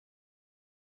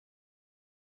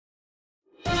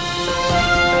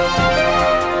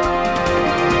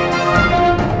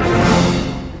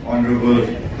Honorable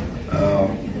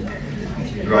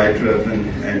Right Reverend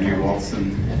Andrew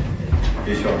Watson,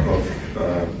 Bishop of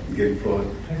Guildford,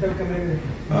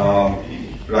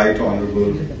 Right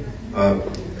Honorable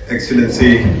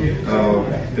Excellency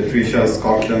Patricia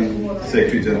Scotland,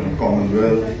 Secretary General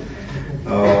Commonwealth,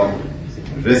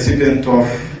 recipient of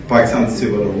Pakistan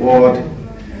Civil Award,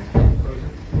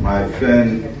 my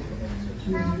friend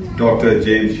Dr.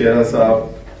 James Shera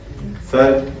Saab.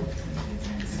 Sir,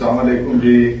 Assalamu alaikum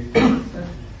ji.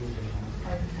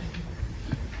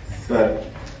 Sir,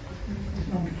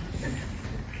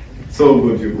 so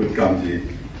good you could come ji.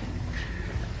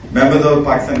 Members of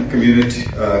Pakistan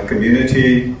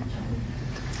community,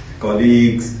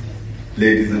 colleagues,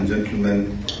 ladies and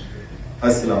gentlemen,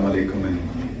 Assalamu alaikum and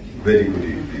very good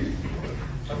evening.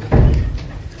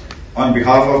 On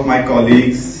behalf of my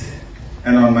colleagues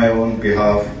and on my own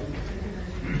behalf,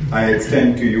 I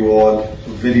extend to you all a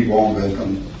very warm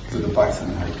welcome to the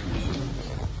Pakistan High Commission.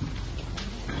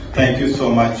 Thank you so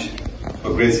much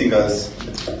for gracing us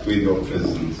with your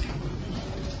presence.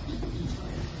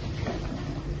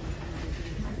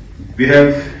 We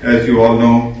have, as you all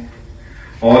know,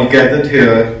 all gathered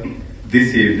here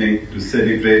this evening to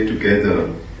celebrate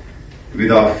together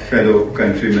with our fellow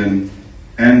countrymen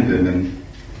and women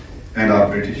and our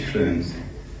British friends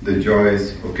the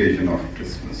joyous occasion of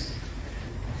Christmas.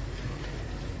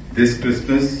 This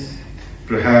Christmas,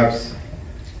 perhaps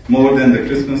more than the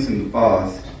Christmas in the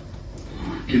past,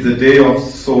 is a day of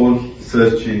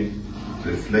soul-searching,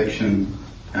 reflection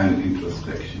and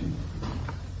introspection.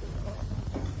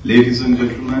 Ladies and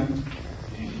gentlemen,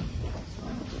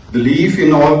 belief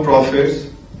in all prophets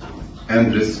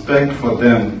and respect for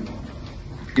them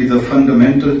is a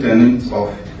fundamental tenet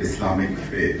of Islamic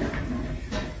faith.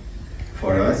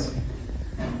 For us,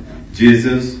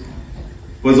 Jesus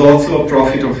was also a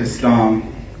prophet of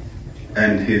Islam,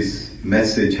 and his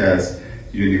message has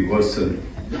universal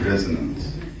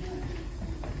resonance.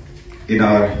 In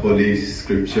our holy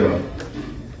scripture,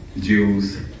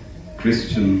 Jews,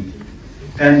 Christians,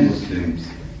 and Muslims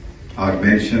are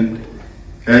mentioned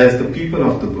as the people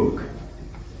of the book,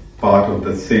 part of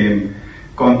the same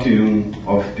continuum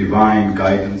of divine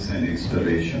guidance and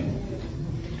inspiration.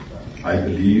 I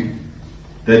believe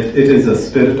that it is a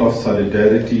spirit of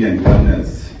solidarity and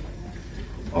oneness,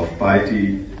 of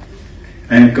piety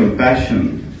and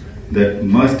compassion that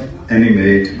must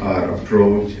animate our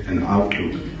approach and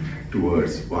outlook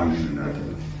towards one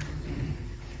another.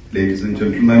 Ladies and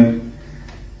gentlemen,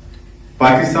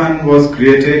 Pakistan was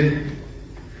created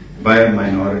by a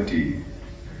minority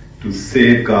to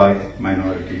safeguard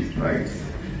minorities' rights.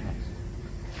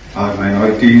 Our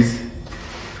minorities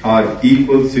are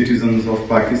equal citizens of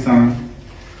Pakistan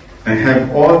and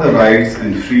have all the rights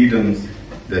and freedoms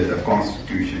that the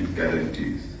Constitution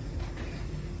guarantees.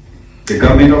 The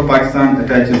government of Pakistan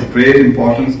attaches great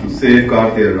importance to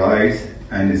safeguard their rights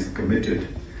and is committed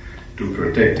to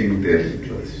protecting their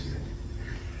interests.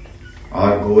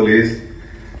 Our goal is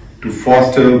to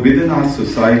foster within our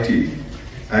society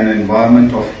an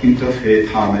environment of interfaith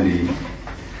harmony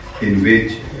in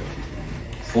which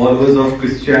followers of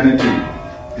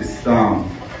Christianity, Islam,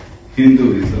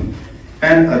 Hinduism,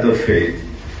 and other faiths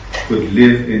could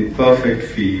live in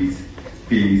perfect peace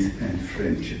and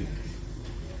friendship.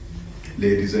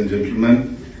 Ladies and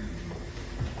gentlemen,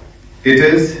 it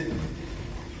is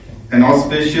an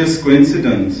auspicious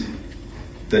coincidence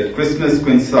that Christmas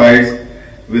coincides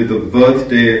with the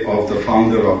birthday of the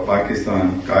founder of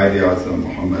Pakistan, Quaid-e-Azam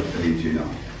Muhammad Ali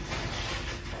Jinnah.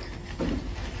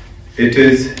 It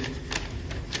is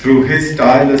through his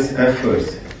tireless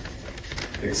efforts,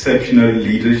 exceptional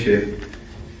leadership,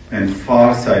 and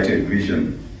far-sighted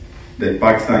vision that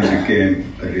Pakistan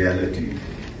became a reality,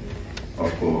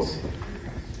 of course,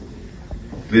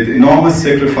 with enormous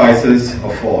sacrifices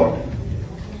of all,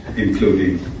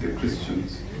 including the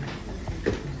Christians.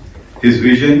 His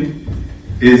vision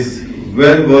is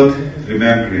well worth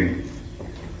remembering.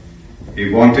 He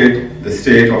wanted the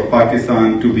state of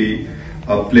Pakistan to be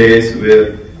a place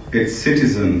where its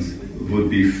citizens would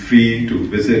be free to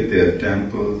visit their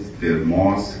temples, their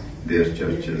mosques, their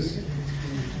churches,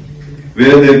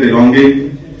 where their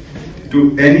belonging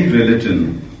to any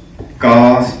religion,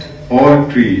 caste or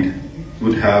creed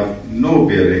would have no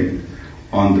bearing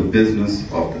on the business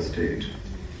of the state.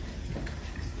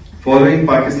 Following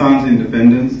Pakistan's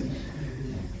independence,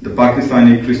 the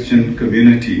Pakistani Christian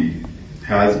community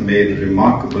has made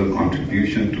remarkable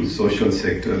contribution to social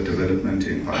sector development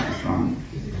in Pakistan,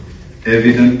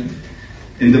 evident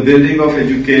in the building of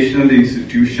educational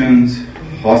institutions,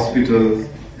 hospitals,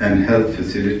 and health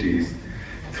facilities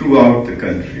throughout the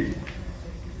country.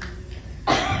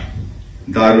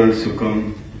 Darul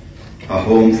Sukum, a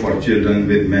home for children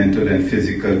with mental and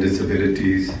physical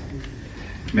disabilities,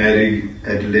 Mary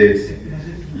Adelaide's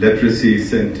Leprosy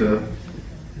Center,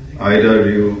 Ida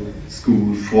Rue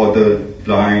School for the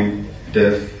Blind,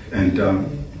 Deaf and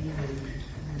Dumb,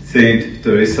 St.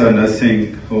 Teresa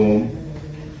Nursing Home,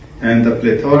 and the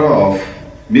plethora of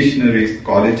missionaries,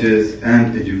 colleges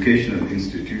and educational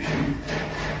institutions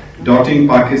dotting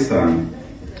Pakistan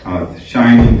are the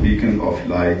shining beacon of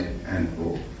light and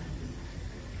hope.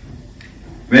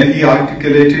 When he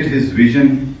articulated his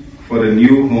vision for a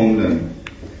new homeland,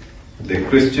 the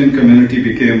Christian community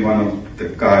became one of the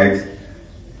guide's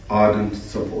ardent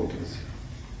supporters.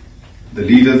 The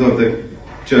leaders of the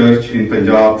church in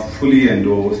Punjab fully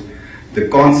endorsed the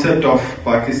concept of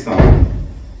Pakistan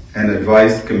and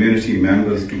advised community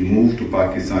members to move to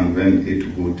Pakistan when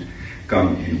it would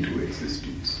come into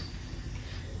existence.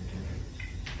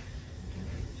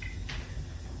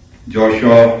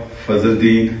 Joshua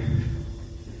Fazaldeen,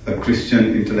 a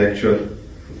Christian intellectual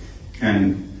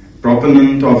and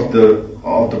proponent of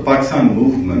the Pakistan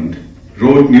movement,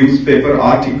 wrote newspaper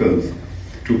articles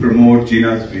to promote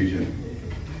Jinnah's vision.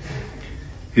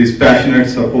 His passionate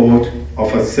support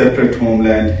of a separate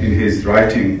homeland in his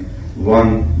writing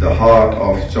won the heart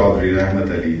of Chaudhry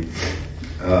Ahmad Ali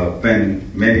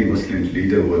when many Muslim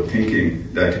leaders were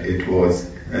thinking that it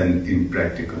was an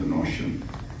impractical notion.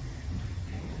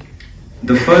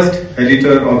 The first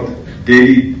editor of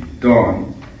Daily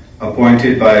Dawn,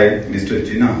 appointed by Mr.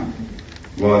 Jinnah,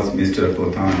 was Mr.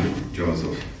 Pothan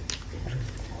Joseph.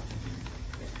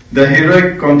 The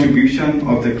heroic contribution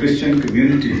of the Christian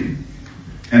community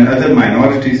and other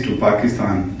minorities to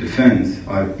Pakistan defense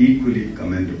are equally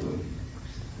commendable.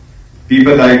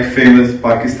 People like famous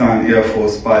Pakistan Air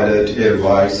Force pilot Air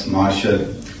Vice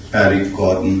Marshal Eric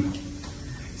Gordon,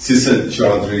 Cecil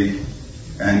Chaudhry,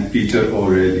 and Peter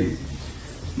O'Reilly,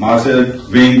 Master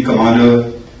Wing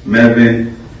Commander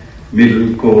Melvin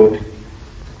Middlecourt,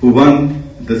 who won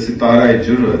the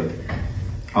Sitara-e-Jurrat,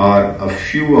 are a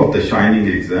few of the shining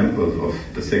examples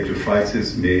of the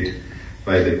sacrifices made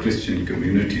by the Christian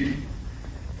community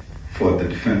for the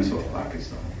defense of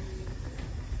Pakistan.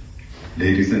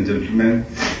 Ladies and gentlemen,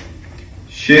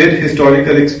 shared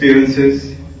historical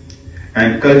experiences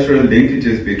and cultural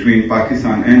linkages between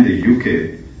Pakistan and the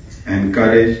UK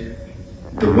encourage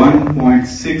the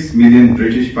 1.6 million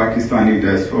British Pakistani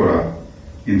diaspora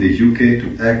in the UK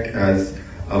to act as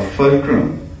a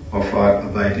fulcrum of our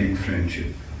abiding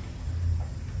friendship.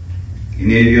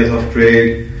 In areas of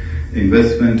trade,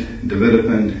 investment,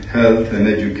 development, health and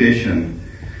education,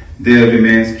 there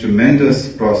remains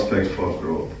tremendous prospect for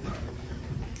growth.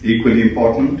 Equally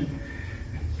important,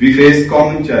 we face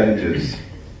common challenges.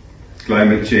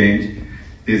 Climate change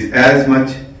is as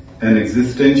much an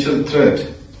existential threat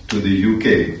to the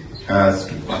UK as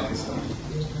to Pakistan.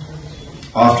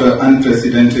 After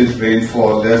unprecedented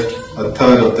rainfall left a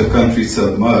third of the country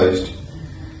submerged,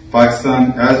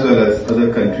 Pakistan, as well as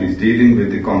other countries dealing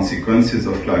with the consequences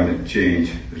of climate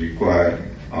change, require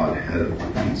our help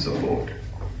and support.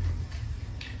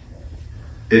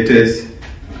 It is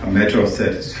a matter of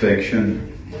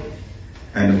satisfaction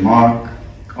and a mark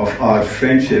of our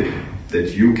friendship that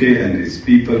UK and its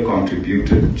people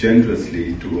contributed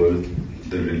generously towards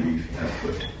the relief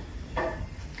effort.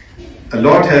 A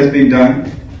lot has been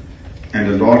done and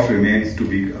a lot remains to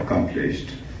be accomplished.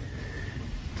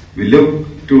 We look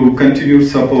to continued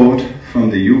support from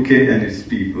the UK and its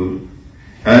people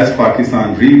as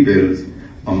Pakistan rebuilds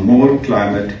a more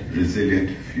climate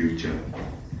resilient future.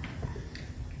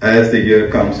 As the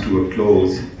year comes to a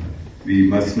close, we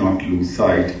must not lose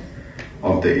sight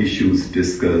of the issues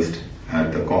discussed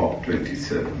at the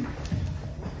COP27.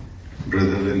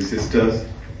 Brothers and sisters,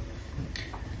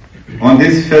 on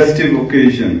this festive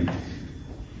occasion,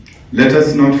 let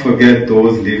us not forget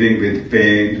those living with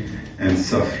pain and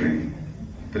suffering,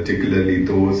 particularly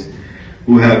those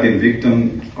who have been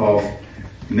victims of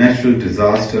natural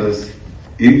disasters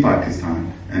in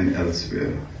Pakistan and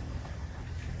elsewhere.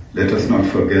 Let us not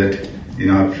forget in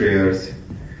our prayers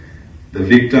the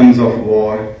victims of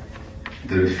war,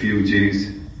 the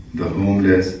refugees, the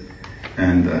homeless,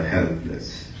 and the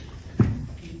helpless.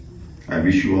 I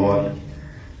wish you all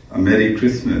a Merry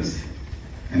Christmas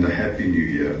and a Happy New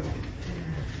Year.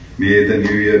 May the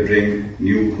New Year bring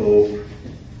new hope,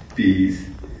 peace,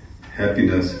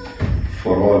 happiness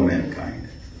for all mankind.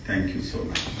 Thank you so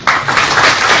much.